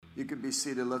You can be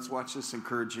seated. Let's watch this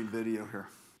encouraging video here.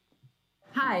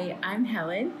 Hi, I'm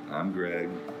Helen. I'm Greg.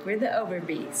 We're the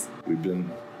Overbys. We've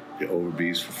been the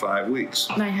Overbys for 5 weeks.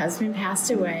 My husband passed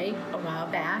away a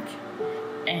while back,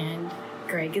 and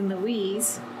Greg and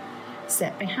Louise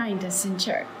sat behind us in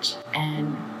church.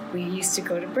 And we used to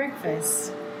go to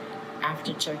breakfast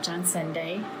after church on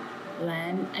Sunday,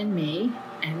 Len and me,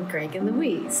 and Greg and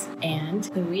Louise.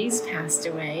 And Louise passed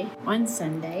away one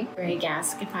Sunday. Greg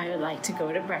asked if I would like to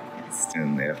go to breakfast.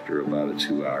 And after about a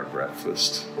 2-hour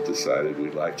breakfast, decided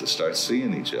we'd like to start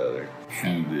seeing each other.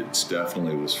 And it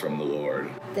definitely was from the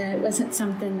Lord. That it wasn't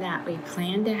something that we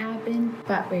planned to happen,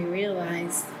 but we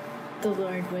realized the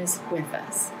Lord was with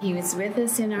us. He was with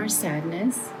us in our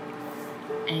sadness,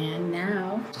 and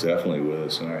now He's definitely with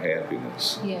us in our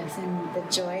happiness. yes, and the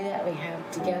joy that we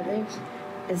have together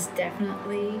is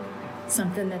definitely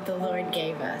something that the Lord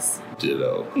gave us.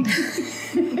 Ditto.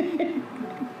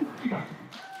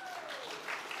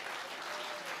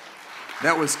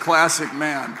 That was classic,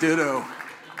 man. Ditto.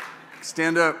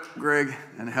 Stand up, Greg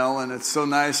and Helen. It's so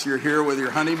nice you're here with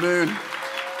your honeymoon.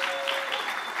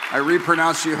 I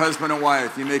repronounce you husband and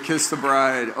wife. You may kiss the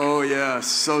bride. Oh, yes,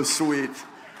 so sweet.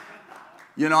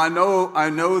 You know, I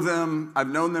know them. I've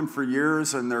known them for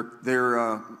years, and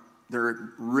they're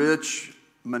rich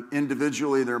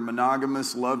individually. They're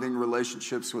monogamous, loving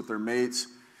relationships with their mates.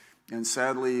 And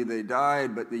sadly, they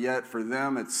died. But yet, for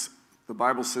them, the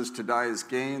Bible says to die is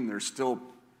gain. They're still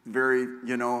very,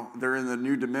 they're in the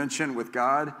new dimension with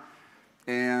God.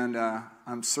 And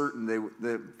I'm certain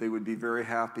they would be very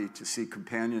happy to see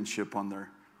companionship on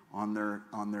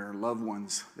their loved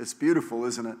ones. It's beautiful,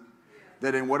 isn't it?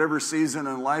 That in whatever season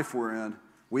in life we're in,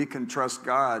 we can trust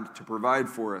God to provide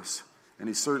for us. And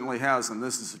He certainly has, and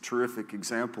this is a terrific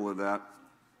example of that.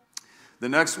 The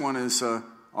next one is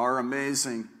our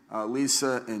amazing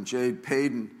Lisa and Jade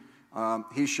Payton.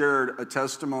 He shared a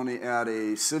testimony at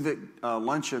a civic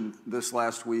luncheon this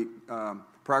last week,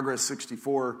 Progress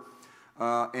 64.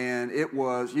 And it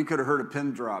was, you could have heard a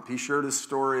pin drop. He shared his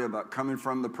story about coming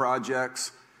from the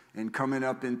projects and coming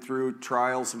up and through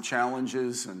trials and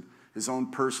challenges and his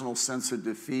own personal sense of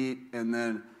defeat, and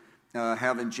then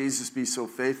having Jesus be so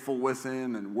faithful with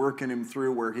him and working him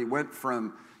through where he went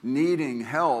from needing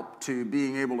help to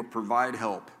being able to provide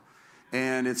help.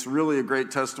 And it's really a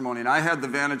great testimony. And I had the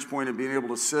vantage point of being able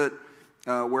to sit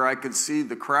where I could see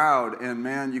the crowd, and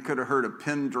man, you could have heard a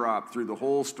pin drop through the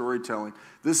whole storytelling.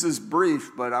 This is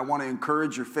brief, but I want to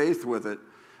encourage your faith with it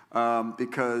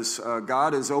because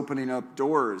God is opening up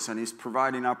doors, and He's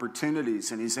providing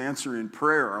opportunities, and He's answering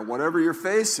prayer. And whatever you're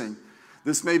facing,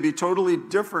 this may be totally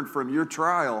different from your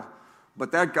trial,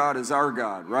 but that God is our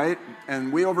God, right?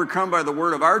 And we overcome by the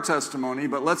word of our testimony,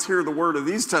 but let's hear the word of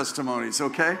these testimonies,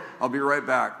 okay? I'll be right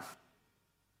back.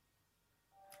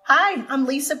 Hi, I'm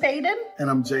Lisa Payton. And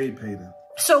I'm Jade Payton.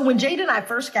 So when Jade and I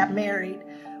first got married,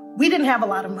 we didn't have a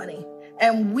lot of money.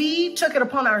 And we took it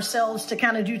upon ourselves to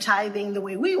kind of do tithing the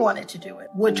way we wanted to do it,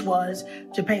 which was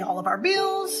to pay all of our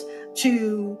bills,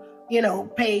 to,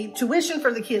 pay tuition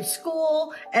for the kids'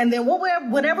 school. And then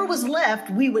whatever was left,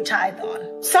 we would tithe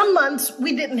on. Some months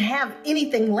we didn't have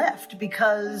anything left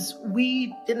because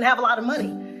we didn't have a lot of money.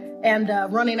 And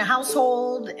running a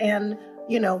household and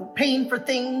paying for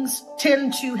things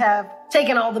tend to have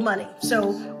taken all the money.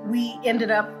 So we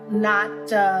ended up not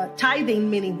tithing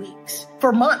many weeks,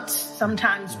 for months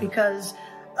sometimes, because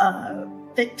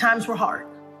times were hard.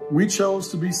 We chose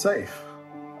to be safe.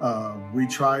 We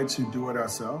tried to do it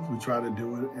ourselves. We tried to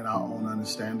do it in our own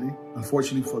understanding.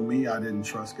 Unfortunately for me, I didn't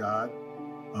trust God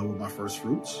with my first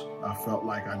fruits. I felt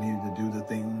like I needed to do the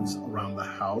things around the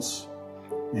house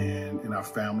and in our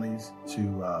families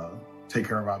to take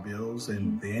care of our bills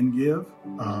and then give.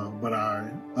 But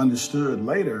I understood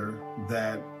later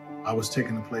that I was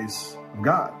taking the place of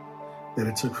God, that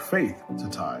it took faith to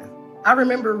tithe. I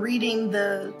remember reading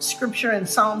the scripture in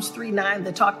Psalms 3:9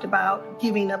 that talked about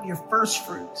giving up your first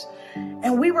fruits.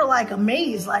 And we were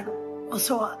amazed,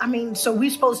 so we're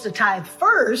supposed to tithe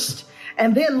first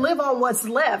and then live on what's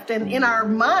left. And in our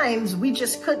minds, we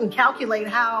just couldn't calculate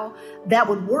how that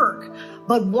would work.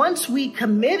 But once we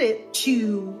committed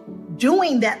to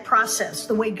doing that process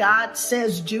the way God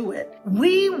says do it,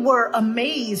 we were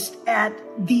amazed at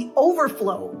the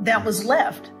overflow that was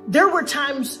left. There were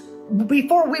times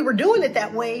before we were doing it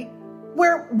that way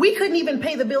where we couldn't even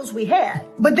pay the bills we had.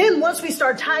 But then once we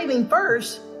start tithing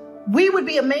first, we would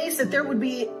be amazed that there would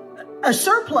be a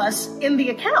surplus in the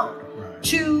account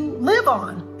to live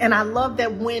on. And I love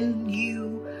that when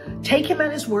you take Him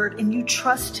at His word and you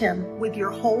trust Him with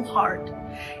your whole heart,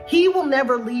 He will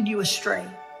never lead you astray.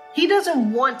 He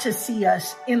doesn't want to see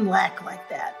us in lack like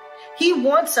that. He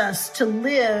wants us to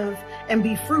live and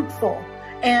be fruitful.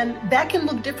 And that can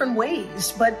look different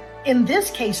ways. But in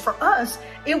this case, for us,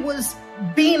 it was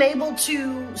being able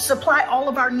to supply all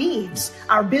of our needs.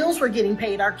 Our bills were getting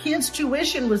paid. Our kids'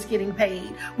 tuition was getting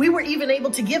paid. We were even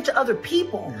able to give to other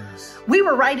people. Yes. We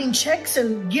were writing checks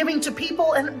and giving to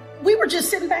people. And we were just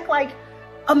sitting back like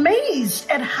amazed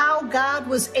at how God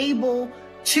was able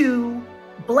to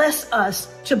bless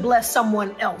us to bless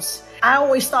someone else. I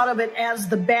always thought of it as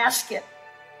the basket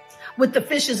with the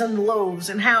fishes and the loaves,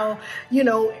 and how,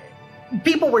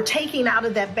 people were taking out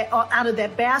of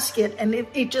that basket, and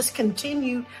it just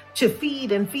continued to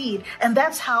feed and feed. And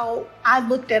that's how I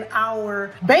looked at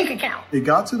our bank account. It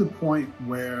got to the point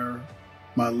where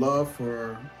my love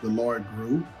for the Lord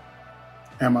grew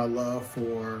and my love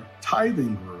for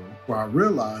tithing grew, where I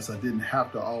realized I didn't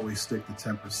have to always stick to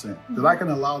 10%, that I can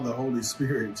allow the Holy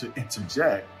Spirit to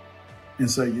interject and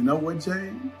say, you know what,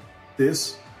 Jay,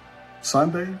 this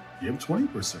Sunday, give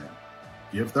 20%,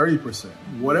 give 30%.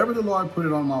 Whatever the Lord put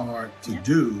it on my heart to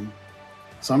do,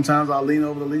 sometimes I'll lean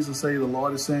over to Lisa and say, the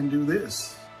Lord is saying do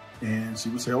this. And she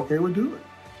would say, okay, we'll do it.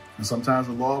 And sometimes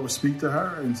the Lord would speak to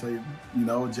her and say,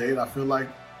 Jade, I feel like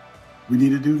we need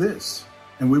to do this.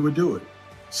 And we would do it.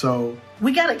 So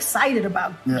we got excited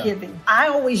about giving. I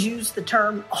always use the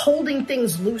term holding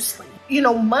things loosely.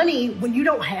 Money, when you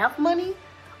don't have money,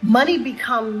 money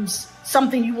becomes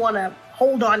something you want to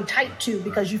hold on tight to,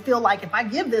 because you feel like if I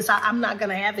give this, I'm not going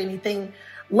to have anything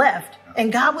left.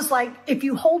 And God was like, if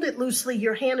you hold it loosely,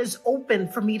 your hand is open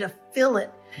for me to fill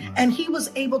it. And he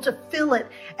was able to fill it.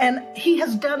 And he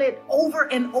has done it over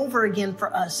and over again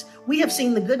for us. We have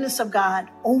seen the goodness of God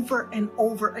over and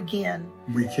over again.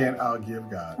 We can't outgive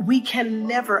God. We can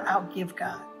never outgive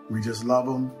God. We just love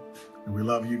him, and we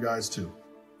love you guys too.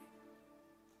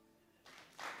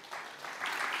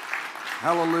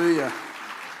 Hallelujah.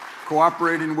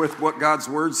 Cooperating with what God's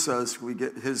word says, we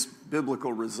get his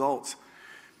biblical results.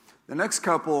 The next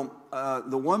couple,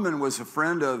 the woman was a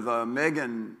friend of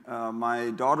Megan,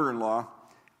 my daughter-in-law,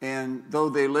 and though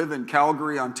they live in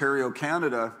Calgary, Ontario,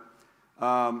 Canada,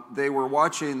 they were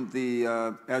watching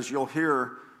the, as you'll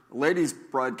hear, ladies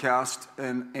broadcast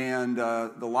and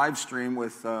the live stream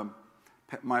with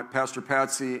my Pastor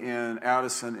Patsy and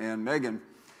Addison and Megan.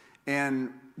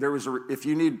 And there was if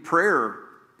you need prayer,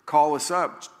 call us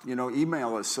up,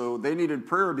 email us. So they needed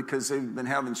prayer because they've been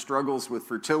having struggles with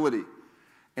fertility.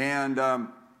 And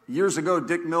years ago,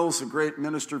 Dick Mills, a great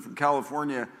minister from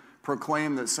California,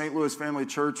 proclaimed that St. Louis Family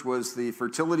Church was the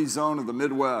fertility zone of the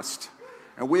Midwest.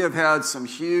 And we have had some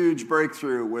huge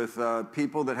breakthrough with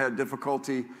people that had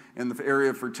difficulty in the area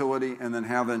of fertility and then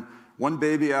having one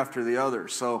baby after the other.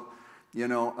 So,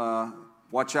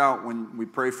 watch out when we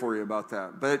pray for you about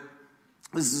that. But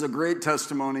this is a great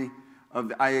testimony of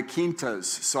the Iaquintas.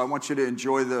 So I want you to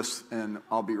enjoy this, and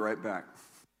I'll be right back.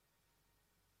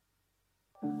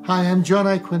 Hi, I'm John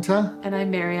Iaquinta. And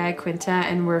I'm Mary Iaquinta,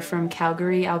 and we're from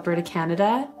Calgary, Alberta,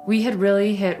 Canada. We had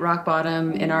really hit rock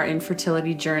bottom in our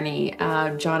infertility journey.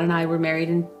 John and I were married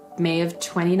in May of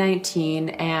 2019,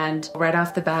 and right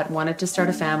off the bat wanted to start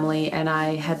a family, and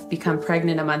I had become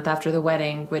pregnant a month after the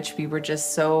wedding, which we were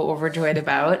just so overjoyed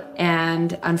about.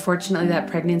 And unfortunately, that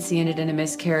pregnancy ended in a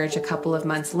miscarriage a couple of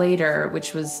months later,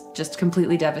 which was just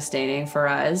completely devastating for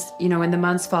us. In the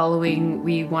months following,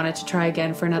 we wanted to try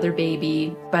again for another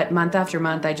baby, but month after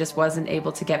month, I just wasn't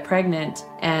able to get pregnant.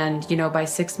 And, by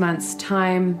 6 months'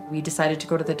 time, we decided to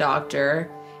go to the doctor.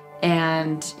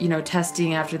 And,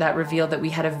 testing after that revealed that we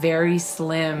had a very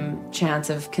slim chance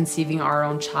of conceiving our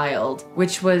own child,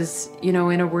 which was, in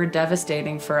a word,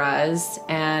 devastating for us.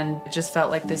 And it just felt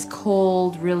like this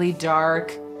cold, really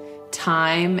dark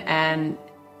time, and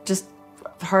just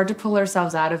hard to pull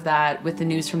ourselves out of that with the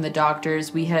news from the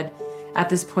doctors. We had, at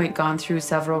this point, gone through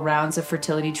several rounds of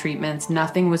fertility treatments.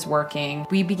 Nothing was working.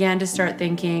 We began to start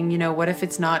thinking, what if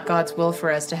it's not God's will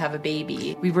for us to have a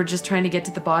baby? We were just trying to get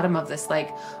to the bottom of this. Like,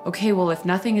 okay, well, if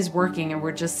nothing is working and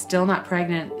we're just still not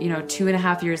pregnant,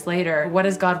 2.5 years later, what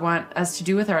does God want us to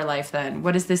do with our life then?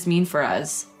 What does this mean for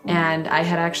us? And I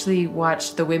had actually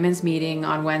watched the women's meeting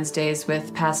on Wednesdays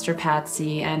with Pastor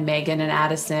Patsy and Megan and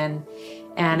Addison.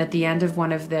 And at the end of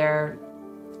one of their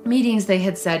meetings, they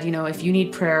had said, if you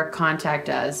need prayer, contact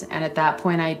us. And at that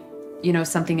point, I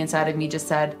something inside of me just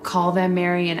said, call them,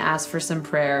 Mary, and ask for some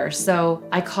prayer. So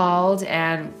I called,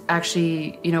 and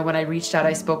actually, when I reached out,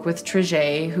 I spoke with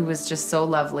Trije, who was just so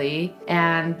lovely.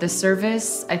 And the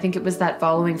service, I think it was that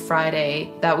following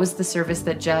Friday, that was the service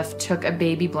that Jeff took a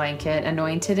baby blanket,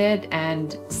 anointed it,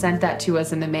 and sent that to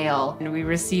us in the mail. And we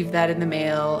received that in the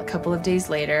mail a couple of days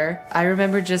later. I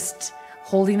remember just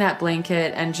holding that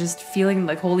blanket and just feeling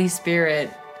like Holy Spirit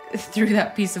through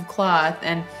that piece of cloth.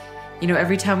 And,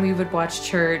 every time we would watch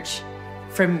church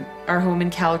from our home in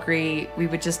Calgary, we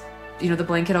would just, the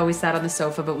blanket always sat on the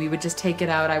sofa, but we would just take it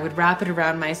out. I would wrap it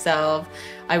around myself.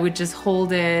 I would just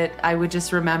hold it. I would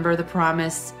just remember the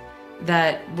promise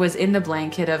that was in the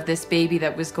blanket of this baby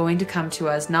that was going to come to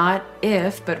us, not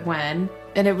if, but when.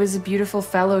 And it was a beautiful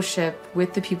fellowship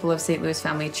with the people of St. Louis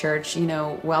Family Church.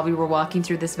 While we were walking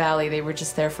through this valley, they were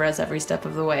just there for us every step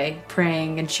of the way,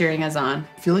 praying and cheering us on.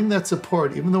 Feeling that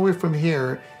support, even though we're from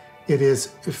here, it is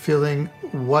feeling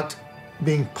what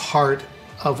being part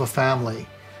of a family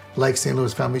like St.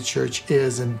 Louis Family Church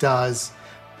is and does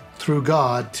through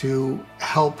God to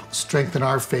help strengthen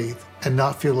our faith and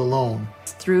not feel alone.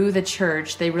 Through the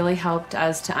church, they really helped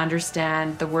us to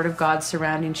understand the Word of God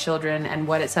surrounding children and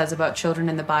what it says about children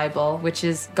in the Bible, which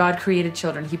is God created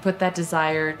children. He put that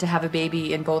desire to have a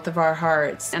baby in both of our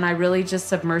hearts. And I really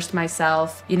just submersed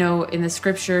myself, in the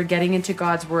scripture, getting into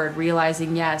God's Word,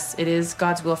 realizing, yes, it is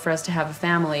God's will for us to have a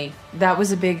family. That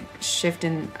was a big shift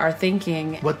in our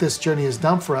thinking. What this journey has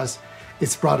done for us,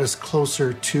 it's brought us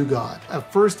closer to God.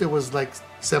 At first, it was like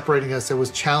separating us. It was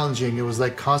challenging. It was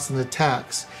like constant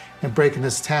attacks and breaking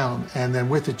us down. And then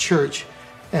with the church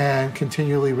and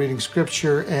continually reading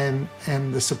scripture and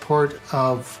the support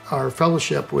of our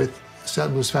fellowship with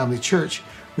St. Louis Family Church,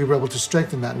 we were able to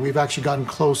strengthen that. And we've actually gotten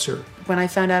closer. When I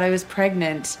found out I was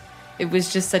pregnant, it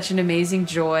was just such an amazing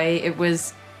joy. It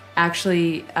was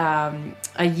actually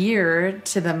a year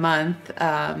to the month,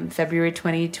 February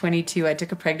 2022, I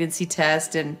took a pregnancy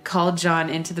test and called John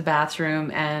into the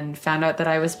bathroom and found out that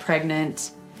I was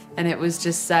pregnant. And it was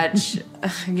just such,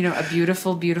 a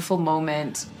beautiful, beautiful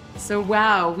moment. So,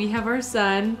 wow, we have our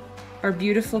son, our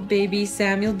beautiful baby,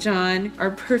 Samuel John,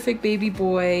 our perfect baby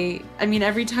boy. I mean,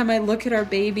 every time I look at our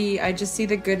baby, I just see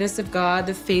the goodness of God,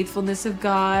 the faithfulness of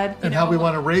God. And how we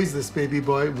want to raise this baby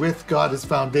boy with God as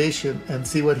foundation and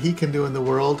see what he can do in the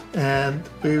world. And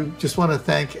we just want to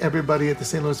thank everybody at the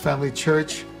St. Louis Family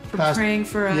Church for praying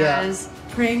for us,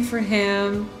 praying for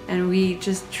him. And we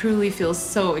just truly feel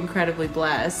so incredibly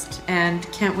blessed and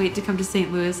can't wait to come to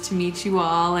St. Louis to meet you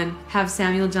all and have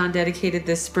Samuel John dedicated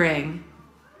this spring.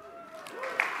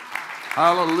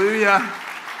 Hallelujah.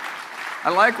 I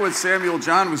like what Samuel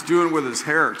John was doing with his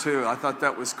hair, too. I thought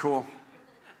that was cool.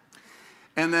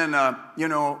 And then,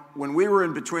 when we were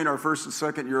in between our first and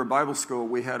second year of Bible school,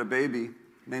 we had a baby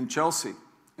named Chelsea.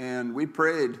 And we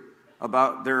prayed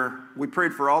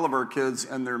for all of our kids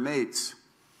and their mates.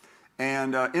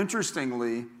 And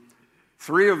interestingly,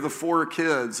 3 of the 4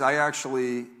 kids, I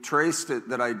actually traced it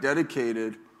that I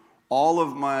dedicated all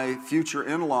of my future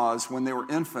in-laws when they were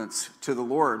infants to the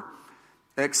Lord,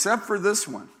 except for this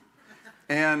one.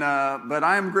 And but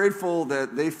I am grateful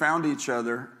that they found each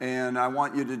other, and I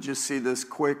want you to just see this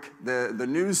quick. The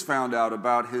news found out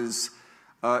about his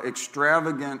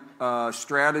extravagant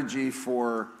strategy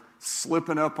for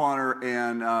slipping up on her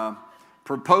and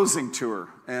proposing to her,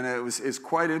 and it's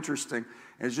quite interesting.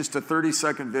 It's just a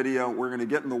 30-second video. We're going to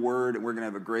get in the Word, and we're going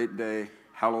to have a great day.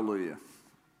 Hallelujah.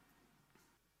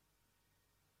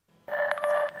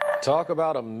 Talk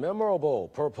about a memorable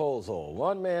proposal.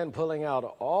 One man pulling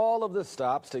out all of the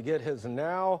stops to get his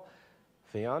now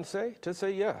fiance to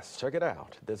say yes. Check it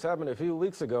out. This happened a few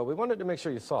weeks ago. We wanted to make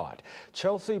sure you saw it.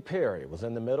 Chelsea Perry was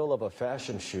in the middle of a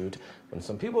fashion shoot when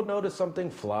some people noticed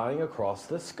something flying across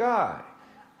the sky.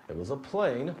 It was a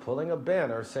plane pulling a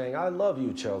banner saying, "I love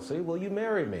you, Chelsea. Will you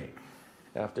marry me?"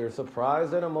 After a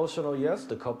surprised and emotional yes,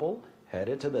 the couple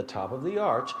headed to the top of the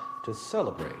arch to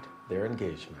celebrate their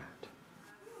engagement.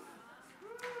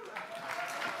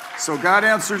 So God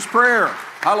answers prayer.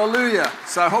 Hallelujah.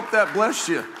 So I hope that blessed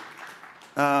you.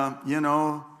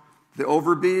 The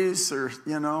Overbys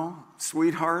are,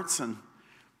 sweethearts and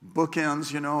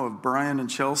bookends, of Brian and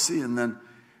Chelsea, and then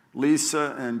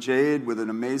Lisa and Jade with an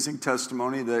amazing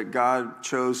testimony that God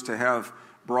chose to have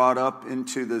brought up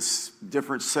into this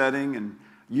different setting. And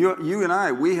you and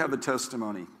I, we have a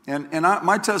testimony. And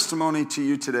my testimony to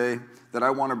you today that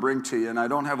I want to bring to you, and I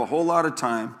don't have a whole lot of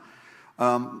time,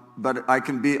 but I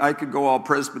could go all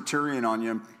Presbyterian on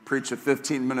you and preach a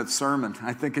 15-minute sermon.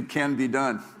 I think it can be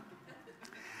done.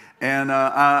 And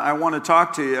I want to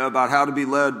talk to you about how to be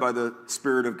led by the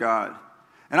Spirit of God.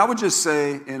 And I would just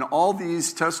say, in all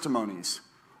these testimonies,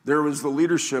 there was the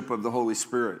leadership of the Holy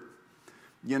Spirit.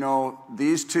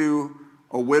 These two,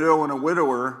 a widow and a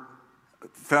widower,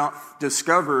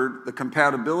 discovered the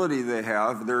compatibility they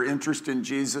have, their interest in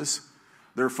Jesus,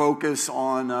 their focus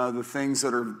on the things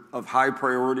that are of high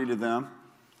priority to them,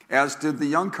 as did the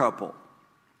young couple.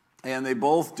 And they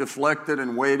both deflected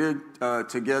and waited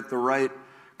to get the right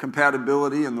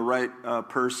compatibility and the right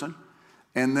person.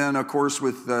 And then, of course,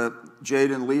 with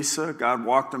Jade and Lisa, God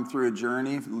walked them through a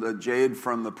journey. Jade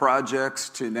from the projects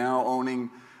to now owning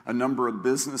a number of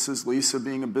businesses, Lisa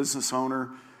being a business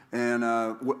owner, and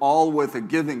all with a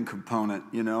giving component,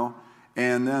 you know.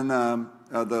 And then the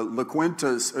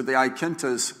LaQuintas, or the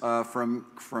Iquintas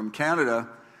from Canada,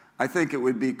 I think it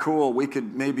would be cool. We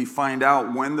could maybe find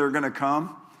out when they're going to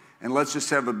come, and let's just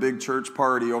have a big church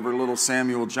party over little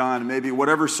Samuel John. Maybe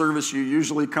whatever service you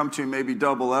usually come to, maybe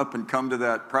double up and come to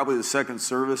that, probably the second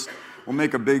service. We'll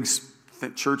make a big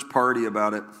church party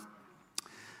about it.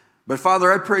 But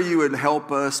Father, I pray you would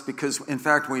help us because, in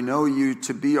fact, we know you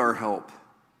to be our help.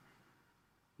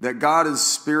 That God is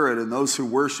spirit, and those who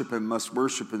worship him must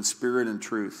worship in spirit and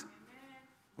truth.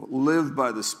 Live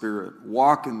by the Spirit.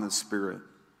 Walk in the Spirit.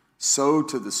 Sow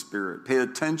to the Spirit. Pay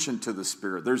attention to the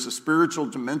Spirit. There's a spiritual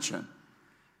dimension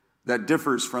that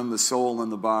differs from the soul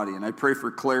and the body. And I pray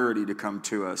for clarity to come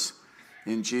to us.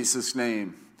 In Jesus'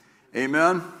 name.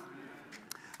 Amen.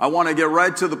 I want to get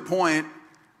right to the point.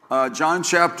 John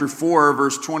chapter 4,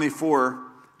 verse 24.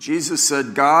 Jesus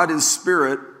said, God is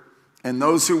spirit, and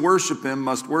those who worship him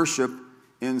must worship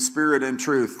in spirit and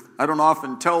truth. I don't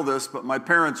often tell this, but my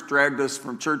parents dragged us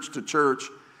from church to church,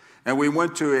 and we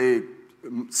went to a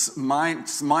mind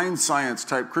science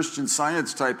type, Christian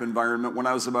Science type environment when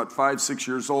I was about 5-6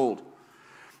 years old.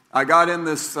 I got in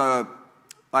this,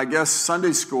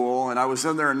 Sunday school, and I was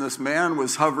in there, and this man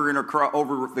was hovering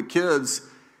over the kids,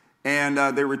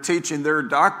 and they were teaching their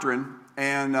doctrine,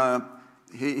 and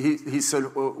he said,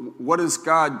 what is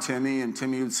God, Timmy? And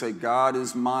Timmy would say, God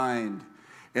is mind.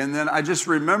 And then I just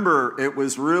remember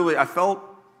I felt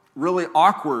really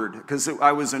awkward because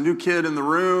I was a new kid in the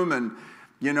room, and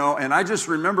and I just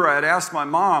remember I had asked my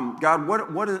mom, God,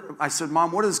 I said,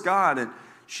 Mom, what is God? And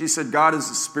she said, God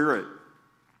is a spirit.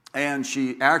 And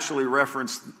she actually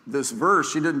referenced this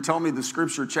verse. She didn't tell me the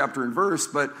scripture, chapter and verse,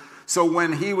 but so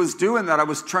when he was doing that, I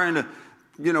was trying to,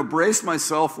 brace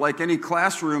myself like any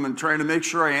classroom and trying to make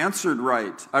sure I answered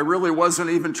right. I really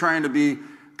wasn't even trying to be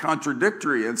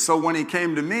contradictory. And so when he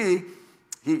came to me,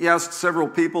 he asked several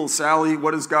people, Sally,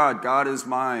 what is God? God is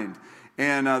mind.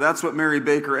 And that's what Mary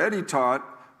Baker Eddy taught,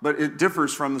 but it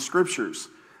differs from the scriptures.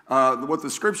 What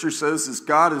the scripture says is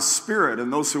God is spirit,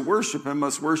 and those who worship him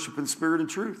must worship in spirit and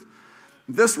truth.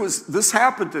 This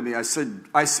happened to me.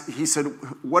 He said,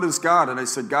 what is God? And I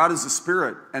said, God is a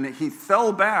spirit. And he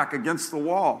fell back against the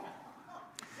wall.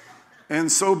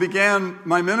 And so began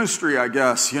my ministry, I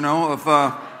guess,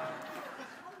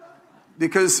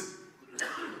 because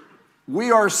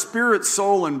we are spirit,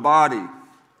 soul, and body.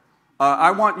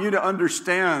 I want you to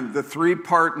understand the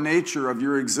three-part nature of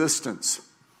your existence.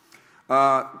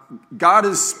 God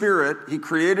is spirit. He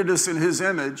created us in his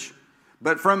image,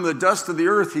 but from the dust of the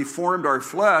earth, he formed our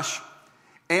flesh,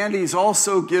 and he's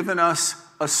also given us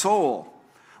a soul.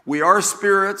 We are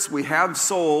spirits. We have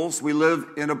souls. We live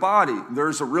in a body.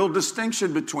 There's a real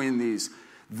distinction between these.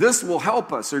 This will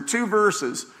help us. There are two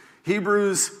verses.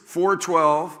 Hebrews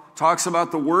 4:12 talks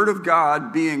about the word of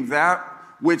God being that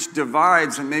which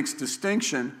divides and makes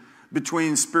distinction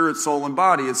between spirit, soul, and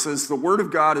body. It says the word of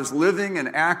God is living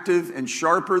and active and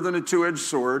sharper than a two-edged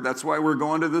sword. That's why we're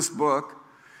going to this book.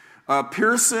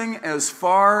 Piercing as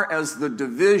far as the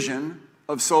division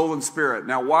of soul and spirit.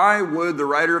 Now, why would the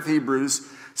writer of Hebrews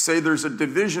say there's a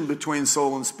division between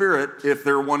soul and spirit if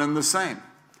they're one and the same?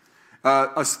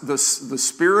 The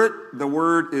spirit, the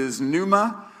word is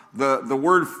pneuma.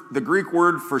 The Greek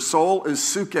word for soul is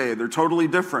psyche. They're totally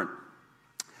different.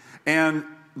 And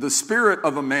the spirit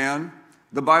of a man,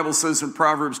 the Bible says in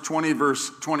Proverbs 20,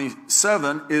 verse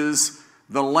 27, is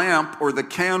the lamp or the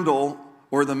candle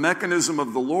or the mechanism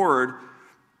of the Lord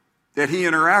that he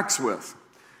interacts with.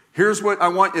 Here's what I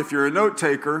want, if you're a note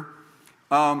taker,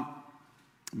 God,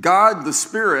 the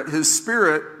Spirit, his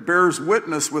Spirit bears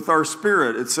witness with our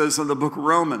spirit, it says in the book of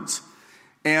Romans.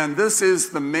 And this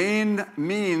is the main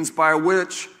means by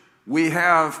which we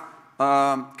have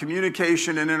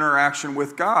communication and interaction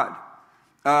with God.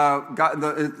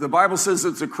 The Bible says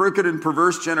it's a crooked and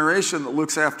perverse generation that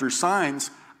looks after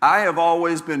signs. I have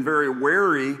always been very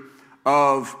wary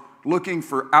of looking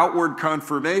for outward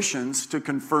confirmations to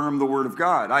confirm the Word of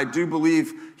God. I do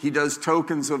believe he does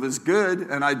tokens of his good,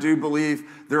 and I do believe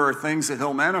there are things that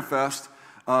he'll manifest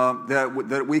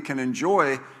that we can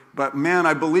enjoy. But man,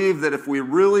 I believe that if we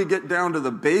really get down to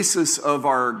the basis of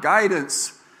our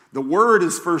guidance, the Word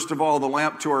is first of all the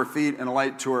lamp to our feet and a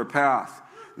light to our path.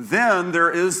 Then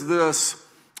there is this,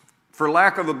 for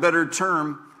lack of a better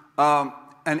term,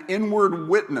 an inward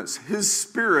witness, his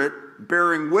Spirit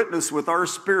bearing witness with our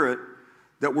spirit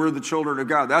that we're the children of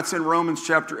God. That's in Romans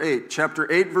chapter 8.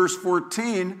 Chapter 8, verse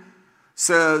 14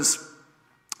 says,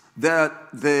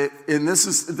 and this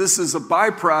is a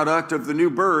byproduct of the new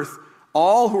birth,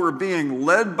 all who are being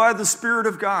led by the Spirit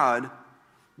of God,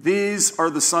 these are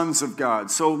the sons of God.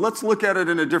 So let's look at it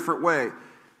in a different way.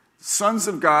 Sons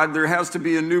of God, there has to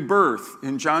be a new birth.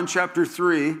 In John chapter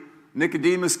 3,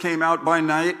 Nicodemus came out by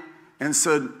night and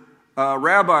said,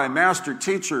 Rabbi, Master,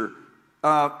 Teacher,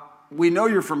 we know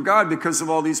you're from God because of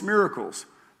all these miracles.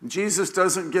 Jesus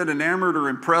doesn't get enamored or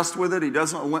impressed with it. He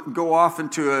doesn't go off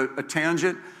into a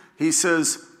tangent. He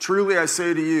says, truly I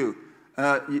say to you,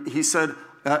 he said,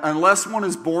 unless one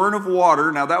is born of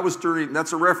water, now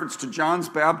that's a reference to John's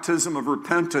baptism of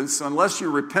repentance. Unless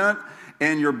you repent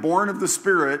and you're born of the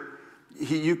Spirit,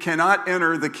 you cannot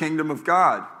enter the kingdom of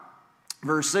God.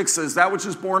 Verse 6 says, that which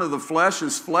is born of the flesh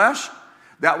is flesh,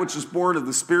 that which is born of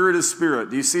the Spirit is spirit.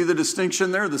 Do you see the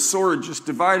distinction there? The sword just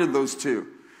divided those two.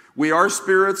 We are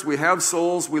spirits, we have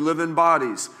souls, we live in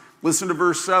bodies. Listen to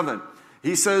verse 7.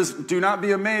 He says, do not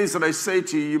be amazed that I say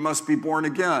to you, you must be born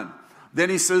again. Then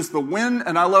he says, the wind,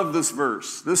 and I love this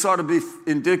verse. This ought to be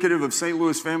indicative of St.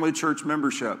 Louis Family Church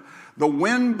membership. The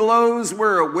wind blows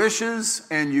where it wishes,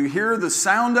 and you hear the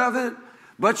sound of it,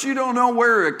 but you don't know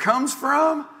where it comes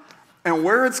from and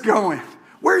where it's going.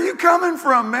 Where are you coming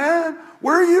from, man?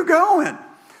 Where are you going?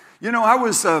 You know, I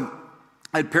was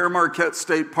at Pere Marquette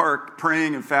State Park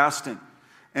praying and fasting.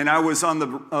 And I was on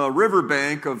the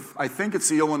riverbank of, I think it's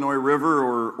the Illinois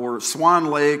River or Swan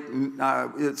Lake.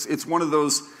 It's one of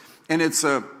those, and it's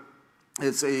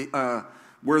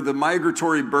where the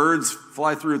migratory birds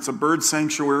fly through. It's a bird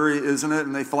sanctuary, isn't it?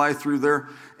 And they fly through there.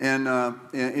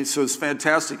 And so it's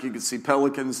fantastic. You can see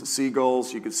pelicans and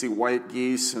seagulls. You can see white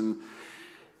geese and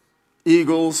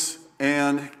eagles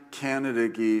and Canada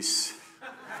geese.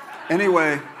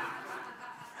 Anyway,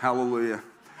 hallelujah.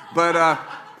 But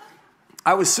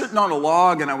I was sitting on a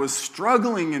log and I was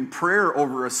struggling in prayer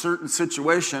over a certain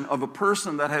situation of a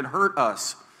person that had hurt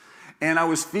us. And I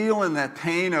was feeling that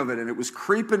pain of it, and it was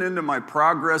creeping into my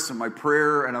progress and my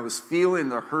prayer, and I was feeling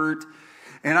the hurt.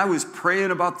 And I was praying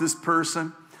about this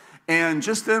person. And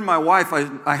just then my wife,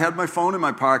 I had my phone in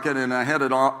my pocket and I had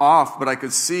it off, but I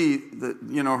could see that,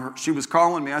 you know, she was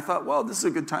calling me. I thought, well, this is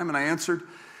a good time, and I answered.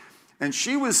 And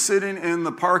she was sitting in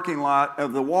the parking lot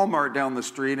of the Walmart down the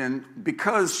street, and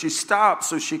because she stopped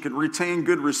so she could retain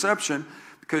good reception,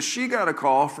 because she got a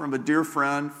call from a dear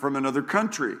friend from another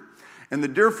country. And the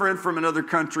dear friend from another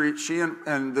country, she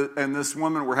and this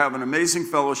woman were having amazing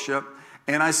fellowship.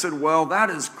 And I said, well, that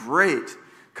is great,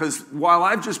 because while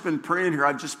I've just been praying here,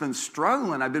 I've just been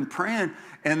struggling. I've been praying.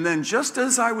 And then just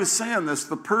as I was saying this,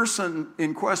 the person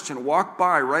in question walked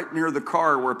by right near the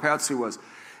car where Patsy was.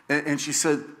 And she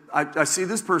said, I see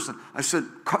this person. I said,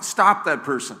 stop that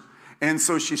person. And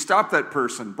so she stopped that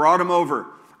person, brought him over.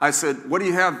 I said, what do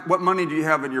you have? What money do you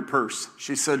have in your purse?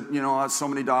 She said, you know, so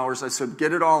many dollars. I said,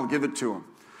 get it all and give it to him.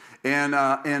 And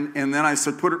then I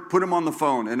said, put him on the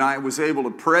phone. And I was able to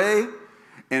pray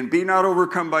and be not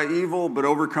overcome by evil, but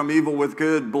overcome evil with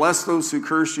good. Bless those who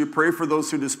curse you. Pray for those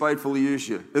who despitefully use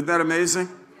you. Isn't that amazing?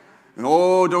 And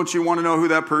oh, don't you want to know who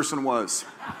that person was?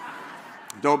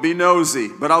 Don't be nosy.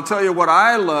 But I'll tell you what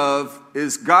I love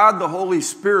is God, the Holy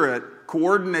Spirit,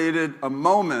 coordinated a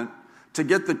moment to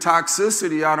get the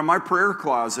toxicity out of my prayer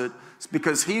closet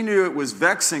because he knew it was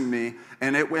vexing me.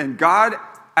 And God,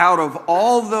 out of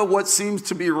all the what seems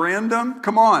to be random,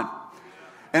 come on.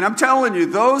 And I'm telling you,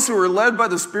 those who are led by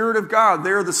the Spirit of God,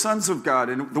 they are the sons of God.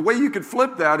 And the way you could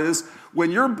flip that is when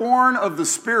you're born of the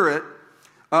Spirit,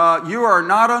 you are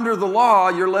not under the law,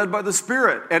 you're led by the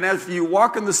Spirit. And if you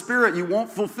walk in the Spirit, you won't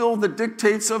fulfill the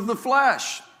dictates of the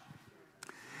flesh.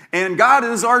 And God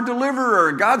is our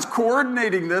deliverer. God's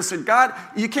coordinating this. And God,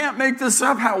 you can't make this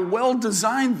up how well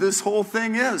designed this whole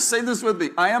thing is. Say this with me.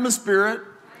 I am a spirit.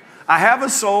 I have a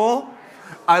soul.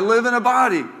 I live in a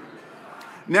body.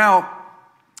 Now,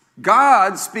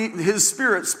 God, his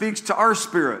Spirit speaks to our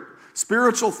spirit.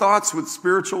 Spiritual thoughts with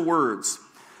spiritual words.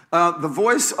 The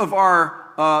voice of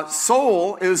our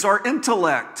soul is our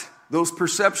intellect. Those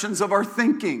perceptions of our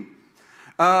thinking.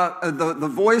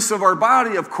 The voice of our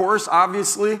body, of course,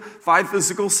 obviously, 5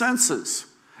 physical senses.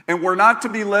 And we're not to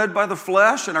be led by the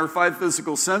flesh and our 5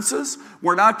 physical senses.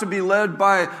 We're not to be led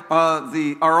by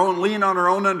lean on our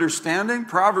own understanding.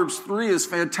 Proverbs 3 is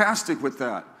fantastic with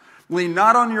that. Lean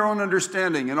not on your own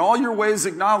understanding. In all your ways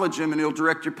acknowledge him and he'll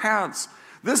direct your paths.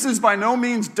 This is by no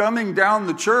means dumbing down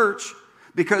the church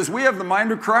because we have the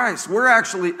mind of Christ. We're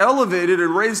actually elevated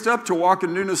and raised up to walk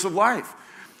in newness of life.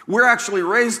 We're actually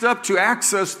raised up to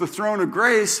access the throne of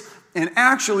grace and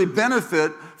actually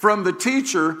benefit from the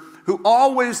teacher who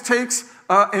always takes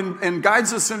and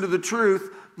guides us into the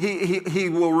truth.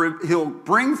 He'll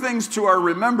bring things to our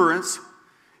remembrance.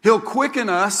 He'll quicken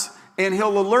us and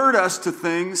he'll alert us to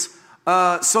things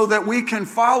so that we can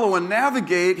follow and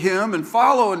navigate him and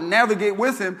follow and navigate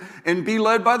with him and be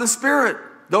led by the Spirit.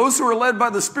 Those who are led by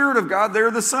the Spirit of God,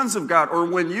 they're the sons of God. Or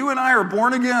when you and I are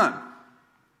born again,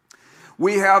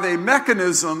 we have a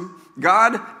mechanism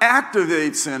God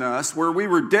activates in us where we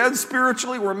were dead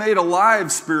spiritually, we're made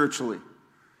alive spiritually.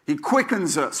 He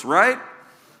quickens us, right?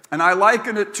 And I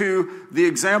liken it to the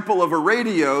example of a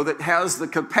radio that has the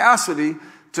capacity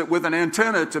with an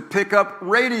antenna to pick up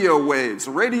radio waves,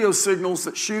 radio signals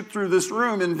that shoot through this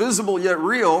room, invisible yet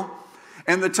real.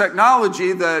 And the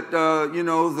technology that,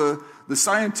 the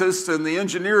scientists and the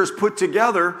engineers put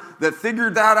together that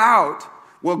figured that out.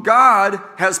 Well, God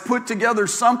has put together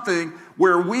something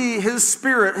where His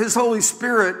Spirit, His Holy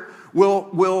Spirit,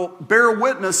 will bear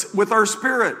witness with our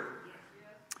spirit.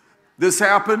 This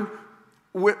happened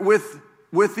with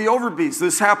the Overbeats.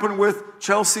 This happened with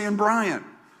Chelsea and Brian.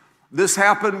 This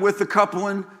happened with the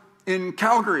couple in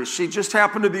Calgary. She just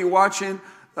happened to be watching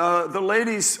the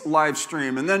ladies' live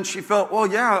stream. And then she felt, well,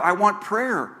 yeah, I want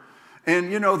prayer.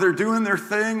 And, they're doing their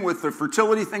thing with the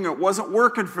fertility thing. It wasn't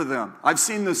working for them. I've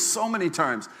seen this so many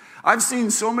times. I've seen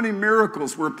so many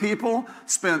miracles where people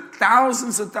spent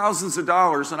thousands and thousands of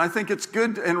dollars, and I think it's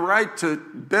good and right to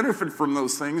benefit from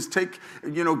those things.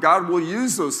 God will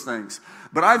use those things.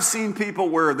 But I've seen people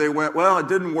where they went, well, it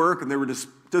didn't work, and they were just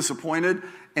disappointed,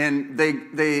 and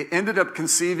they ended up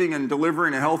conceiving and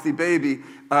delivering a healthy baby,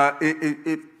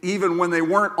 even when they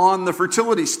weren't on the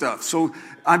fertility stuff. So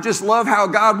I just love how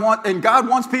God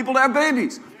wants people to have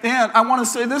babies. And I want to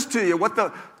say this to you, what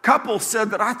the couple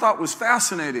said that I thought was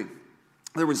fascinating.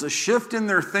 There was a shift in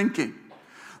their thinking.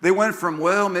 They went from,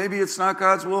 well, maybe it's not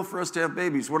God's will for us to have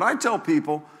babies. What I tell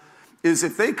people is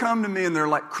if they come to me and they're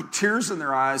like tears in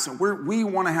their eyes and we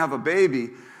want to have a baby,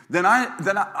 then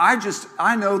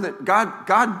I know that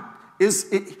God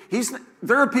is,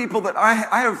 there are people that I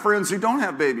have friends who don't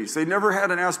have babies. They never had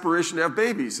an aspiration to have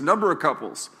babies, a number of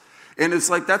couples. And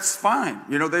it's like, that's fine.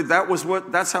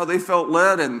 That's how they felt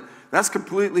led, and that's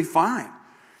completely fine.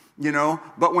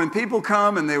 But when people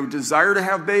come and they desire to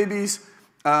have babies,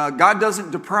 God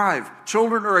doesn't deprive.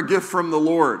 Children are a gift from the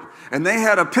Lord. And they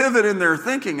had a pivot in their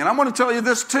thinking. And I want to tell you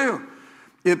this too.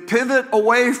 It pivot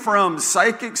away from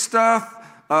psychic stuff,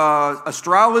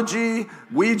 astrology,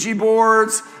 Ouija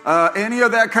boards, any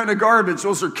of that kind of garbage.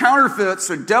 Those are counterfeits.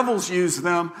 The devils use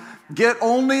them. Get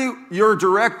only your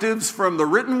directives from the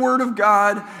written word of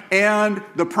God and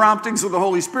the promptings of the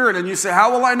Holy Spirit. And you say,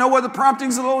 how will I know what the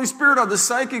promptings of the Holy Spirit are? The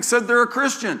psychic said they're a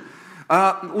Christian.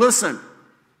 Listen,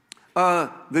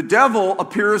 the devil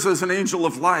appears as an angel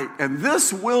of light, and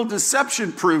this will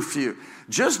deception-proof you.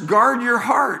 Just guard your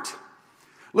heart.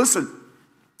 Listen,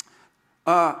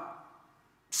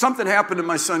 something happened to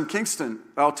my son Kingston,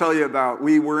 I'll tell you about.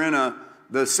 We were in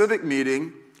the civic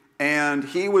meeting, and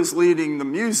he was leading the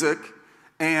music,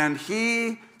 and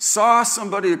he saw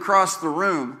somebody across the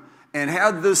room and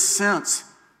had this sense,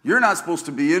 you're not supposed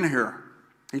to be in here.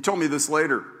 He told me this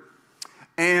later.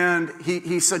 And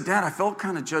he said, Dad, I felt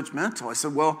kind of judgmental. I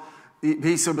said, well,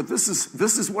 he said, but this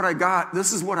is what I got.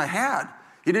 This is what I had.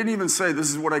 He didn't even say,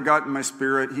 this is what I got in my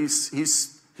spirit. He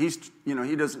doesn't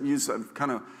use that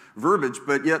kind of verbiage,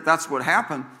 but yet that's what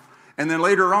happened. And then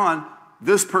later on,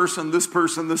 this person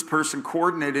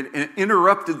coordinated and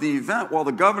interrupted the event while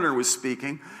the governor was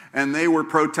speaking, and they were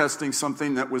protesting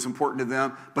something that was important to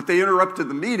them, but they interrupted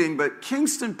the meeting. But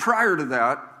Kingston, prior to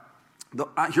that,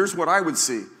 here's what I would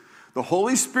see. The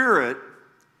Holy Spirit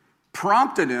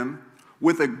prompted him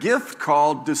with a gift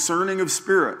called discerning of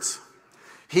spirits.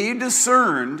 He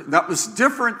discerned, that was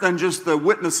different than just the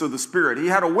witness of the Spirit. He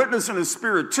had a witness in his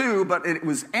spirit too, but it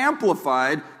was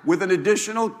amplified with an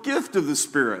additional gift of the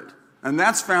Spirit. And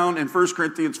that's found in 1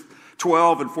 Corinthians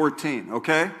 12 and 14,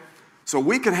 okay? So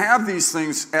we can have these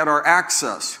things at our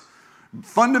access.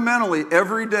 Fundamentally,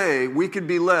 every day, we can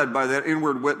be led by that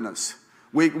inward witness.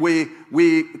 We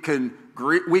can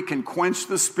quench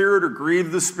the Spirit or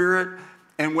grieve the Spirit.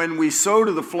 And when we sow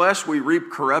to the flesh, we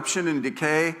reap corruption and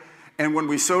decay. And when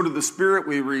we sow to the Spirit,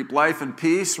 we reap life and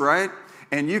peace, right?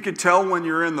 And you can tell when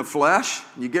you're in the flesh.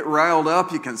 You get riled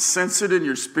up. You can sense it in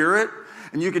your spirit.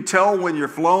 And you can tell when you're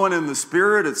flowing in the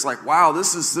Spirit. It's like, wow,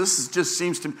 this just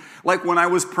seems to... Like when I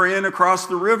was praying across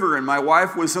the river and my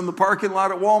wife was in the parking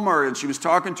lot at Walmart and she was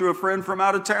talking to a friend from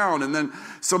out of town, and then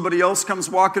somebody else comes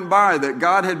walking by that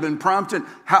God had been prompted.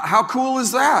 How cool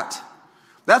is that?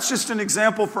 That's just an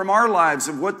example from our lives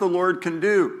of what the Lord can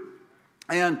do.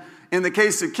 And in the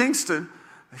case of Kingston,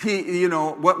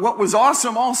 what was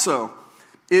awesome also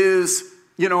is,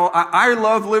 I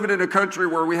love living in a country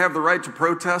where we have the right to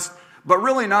protest. but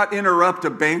really not interrupt a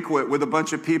banquet with a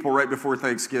bunch of people right before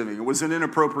Thanksgiving. It was an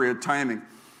inappropriate timing.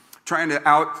 Trying to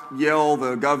out-yell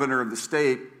the governor of the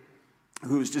state,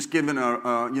 who was just given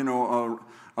a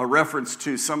reference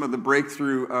to some of the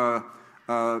breakthrough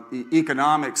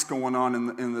economics going on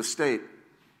in the state.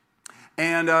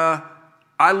 And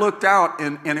I looked out,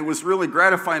 and it was really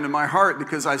gratifying to my heart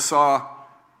because I saw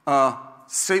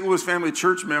St. Louis Family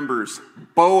Church members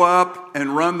bow up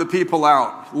and run the people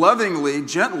out, lovingly,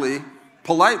 gently,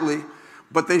 politely,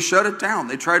 but they shut it down.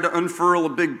 They tried to unfurl a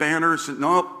big banner, said,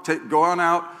 nope, go on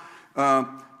out.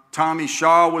 Tommy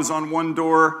Shaw was on one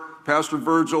door, Pastor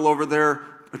Virgil over there,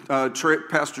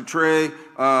 Pastor Trey,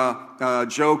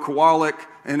 Joe Kowalik,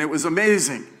 and it was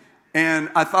amazing. And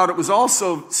I thought it was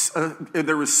also,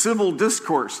 there was civil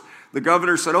discourse. The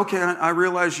governor said, okay, I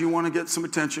realize you want to get some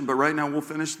attention, but right now we'll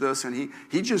finish this. And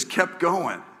he just kept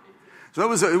going. So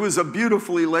it was a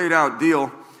beautifully laid out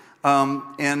deal.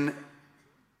 And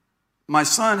my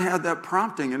son had that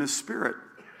prompting in his spirit.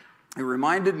 It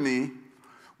reminded me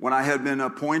when I had been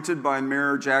appointed by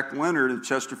Mayor Jack Leonard, the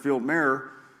Chesterfield mayor,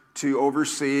 to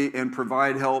oversee and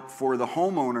provide help for the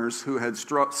homeowners who had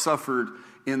suffered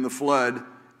in the flood.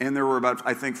 And there were about,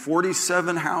 I think,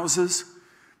 47 houses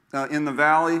in the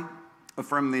valley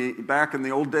from back in the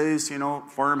old days,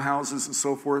 farmhouses and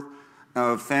so forth.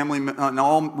 Family, and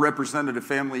all represented a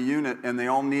family unit, and they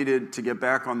all needed to get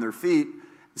back on their feet.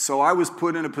 So I was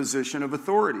put in a position of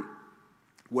authority.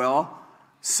 Well,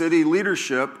 city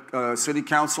leadership, city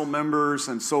council members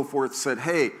and so forth said,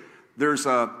 hey, there's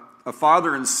a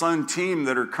father and son team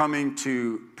that are coming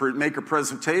to make a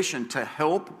presentation to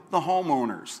help the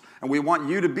homeowners. And we want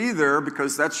you to be there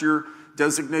because that's your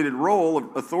designated role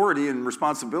of authority and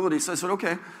responsibility. So I said,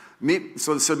 okay.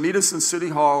 So they said, meet us in City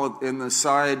Hall in the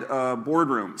side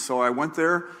boardroom. So I went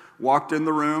there, walked in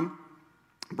the room,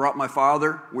 brought my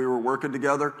father. We were working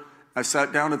together. I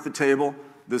sat down at the table.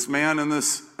 This man and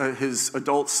his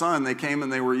adult son, they came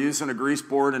and they were using a grease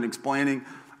board and explaining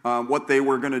what they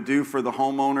were going to do for the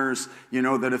homeowners,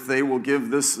 that if they will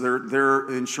give this their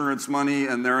insurance money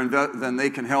and then they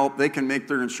can help, they can make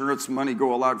their insurance money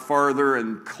go a lot farther.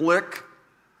 And click,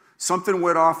 something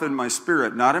went off in my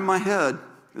spirit, not in my head,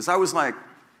 as I was like,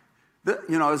 I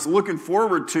was looking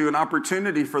forward to an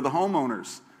opportunity for the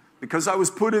homeowners because I was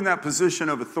put in that position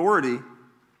of authority,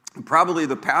 and probably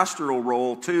the pastoral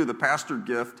role too, the pastor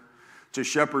gift to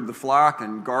shepherd the flock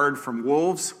and guard from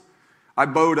wolves. I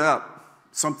bowed up.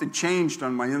 Something changed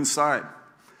on my inside.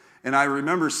 And I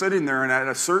remember sitting there, and at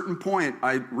a certain point,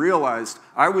 I realized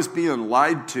I was being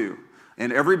lied to.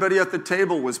 And everybody at the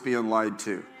table was being lied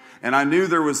to. And I knew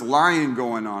there was lying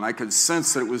going on. I could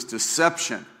sense that it was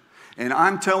deception. And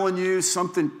I'm telling you,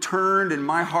 something turned in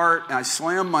my heart, and I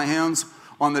slammed my hands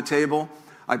on the table.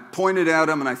 I pointed at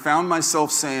him, and I found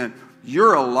myself saying,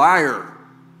 "You're a liar."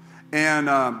 And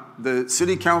the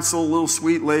city council, little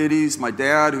sweet ladies, my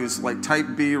dad, who's like type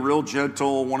B, real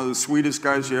gentle, one of the sweetest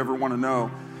guys you ever want to know,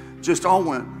 just all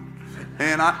went.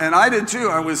 And I did too.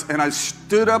 I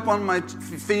stood up on my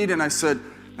feet and I said,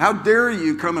 how dare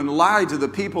you come and lie to the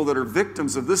people that are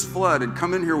victims of this flood and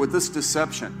come in here with this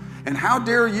deception? And how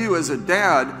dare you as a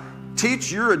dad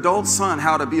teach your adult son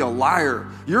how to be a liar?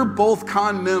 You're both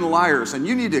con men liars and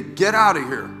you need to get out of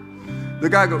here. The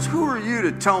guy goes, who are you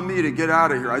to tell me to get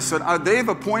out of here? I said, they've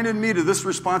appointed me to this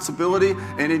responsibility,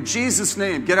 and in Jesus'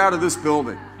 name, get out of this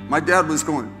building. My dad was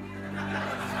going.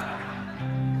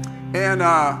 And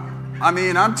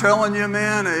I'm telling you,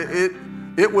 man,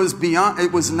 it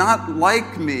was not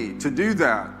like me to do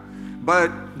that.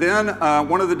 But then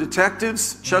one of the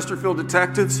detectives, Chesterfield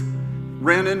detectives,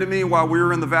 ran into me while we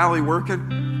were in the valley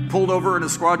working, pulled over in a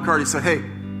squad car. He said,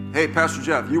 hey, Pastor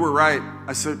Jeff, you were right.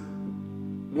 I said,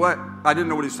 what? I didn't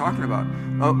know what he was talking about.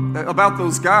 About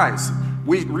those guys.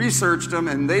 We researched them,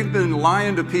 and they've been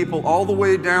lying to people all the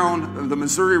way down the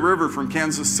Missouri River from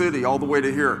Kansas City all the way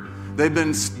to here. They've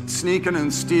been sneaking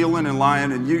and stealing and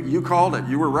lying, and you called it.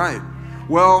 You were right.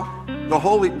 Well, the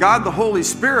Holy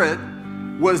Spirit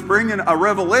was bringing a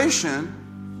revelation.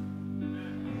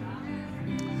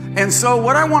 And so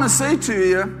what I want to say to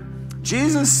you,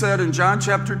 Jesus said in John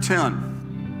chapter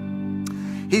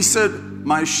 10, he said,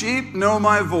 my sheep know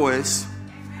my voice,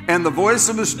 and the voice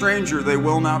of a stranger they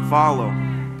will not follow.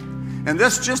 And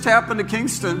this just happened to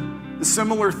Kingston, a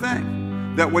similar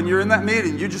thing. That when you're in that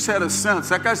meeting, you just had a sense,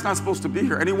 that guy's not supposed to be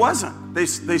here. And he wasn't.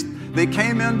 They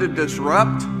came in to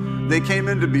disrupt. They came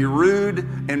in to be rude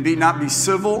and not be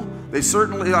civil. They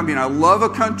certainly, I love a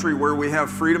country where we have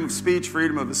freedom of speech,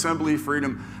 freedom of assembly,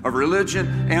 freedom of religion,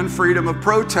 and freedom of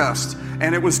protest.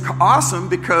 And it was awesome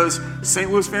because St.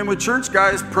 Louis Family Church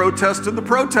guys protested the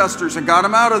protesters and got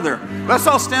them out of there. Let's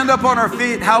all stand up on our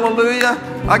feet. Hallelujah.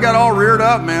 I got all reared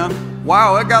up, man.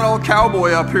 Wow, I got all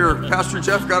cowboy up here. Pastor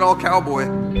Jeff got all cowboy.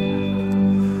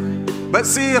 But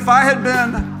see, if I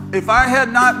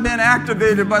had not been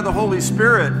activated by the Holy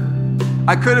Spirit,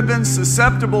 I could have been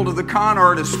susceptible to the con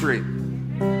artistry.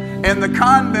 And the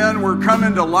con men were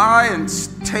coming to lie and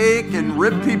take and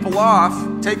rip people off,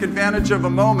 take advantage of a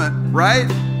moment, right?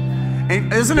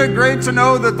 And isn't it great to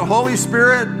know that the Holy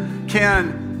Spirit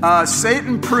can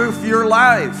Satan-proof your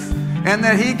life and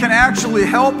that he can actually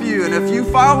help you? And if you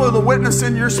follow the witness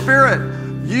in your spirit,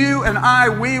 you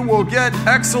and we will get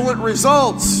excellent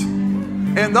results.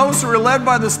 And those who are led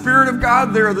by the Spirit of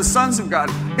God, they are the sons of God.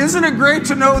 Isn't it great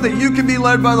to know that you can be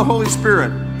led by the Holy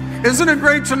Spirit? Isn't it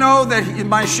great to know that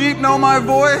my sheep know my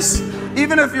voice?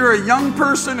 Even if you're a young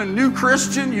person, a new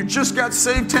Christian, you just got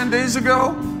saved 10 days ago,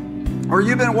 or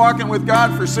you've been walking with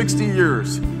God for 60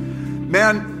 years.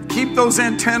 Man, keep those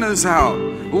antennas out.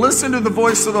 Listen to the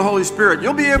voice of the Holy Spirit.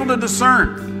 You'll be able to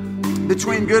discern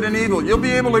between good and evil. You'll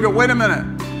be able to go, wait a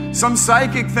minute, some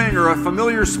psychic thing or a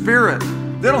familiar spirit.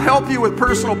 That'll help you with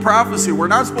personal prophecy. We're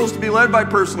not supposed to be led by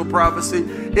personal prophecy.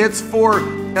 It's for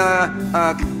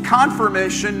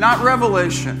confirmation, not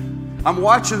revelation. I'm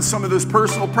watching some of this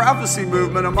personal prophecy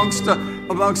movement amongst the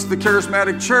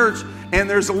charismatic church, and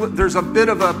there's a bit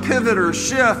of a pivot or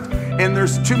shift, and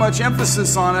there's too much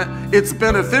emphasis on it. It's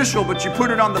beneficial, but you put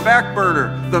it on the back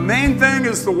burner. The main thing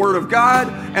is the Word of God,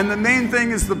 and the main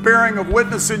thing is the bearing of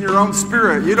witness in your own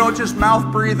spirit. You don't just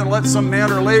mouth breathe and let some man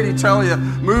or lady tell you,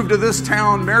 move to this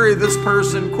town, marry this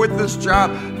person, quit this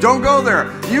job. Don't go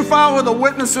there. You follow the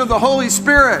witness of the Holy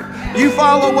Spirit. You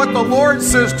follow what the Lord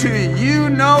says to you. You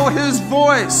know His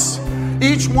voice.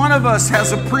 Each one of us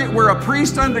we're a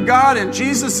priest unto God, and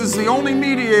Jesus is the only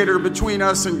mediator between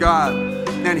us and God.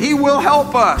 And He will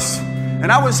help us.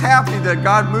 And I was happy that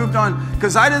God moved on,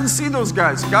 because I didn't see those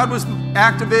guys. God was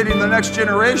activating the next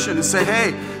generation to say,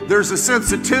 hey, there's a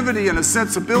sensitivity and a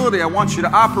sensibility I want you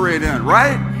to operate in,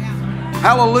 right?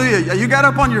 Hallelujah. You got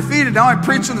up on your feet, and now I'm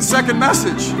preaching the second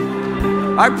message.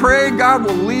 I pray God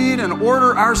will lead and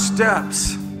order our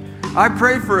steps. I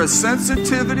pray for a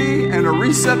sensitivity and a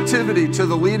receptivity to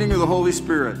the leading of the Holy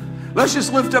Spirit. Let's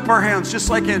just lift up our hands, just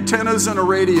like antennas in a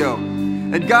radio.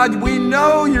 And God, we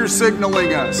know you're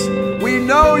signaling us. We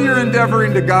know you're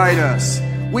endeavoring to guide us.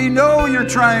 We know you're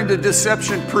trying to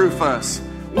deception-proof us.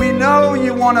 We know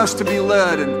you want us to be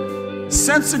led, and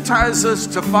sensitize us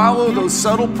to follow those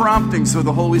subtle promptings of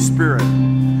the Holy Spirit.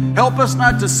 Help us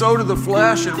not to sow to the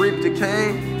flesh and reap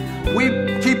decay. We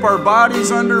keep our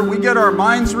bodies under, we get our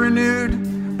minds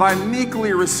renewed by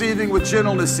meekly receiving with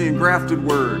gentleness the engrafted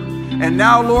word. And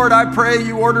now, Lord, I pray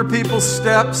you order people's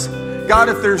steps. God,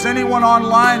 if there's anyone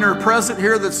online or present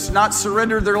here that's not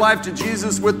surrendered their life to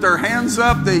Jesus, with their hands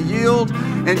up, they yield.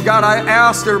 And God, I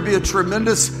ask there be a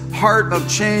tremendous heart of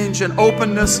change and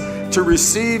openness to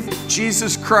receive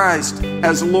Jesus Christ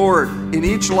as Lord in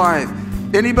each life.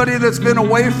 Anybody that's been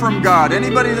away from God,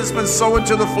 anybody that's been sowing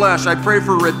to the flesh, I pray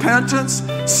for repentance,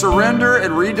 surrender,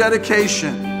 and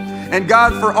rededication. And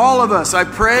God, for all of us, I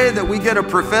pray that we get a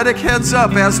prophetic heads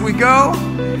up as we go.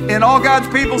 And all God's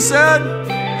people said,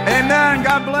 amen.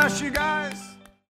 God bless you guys.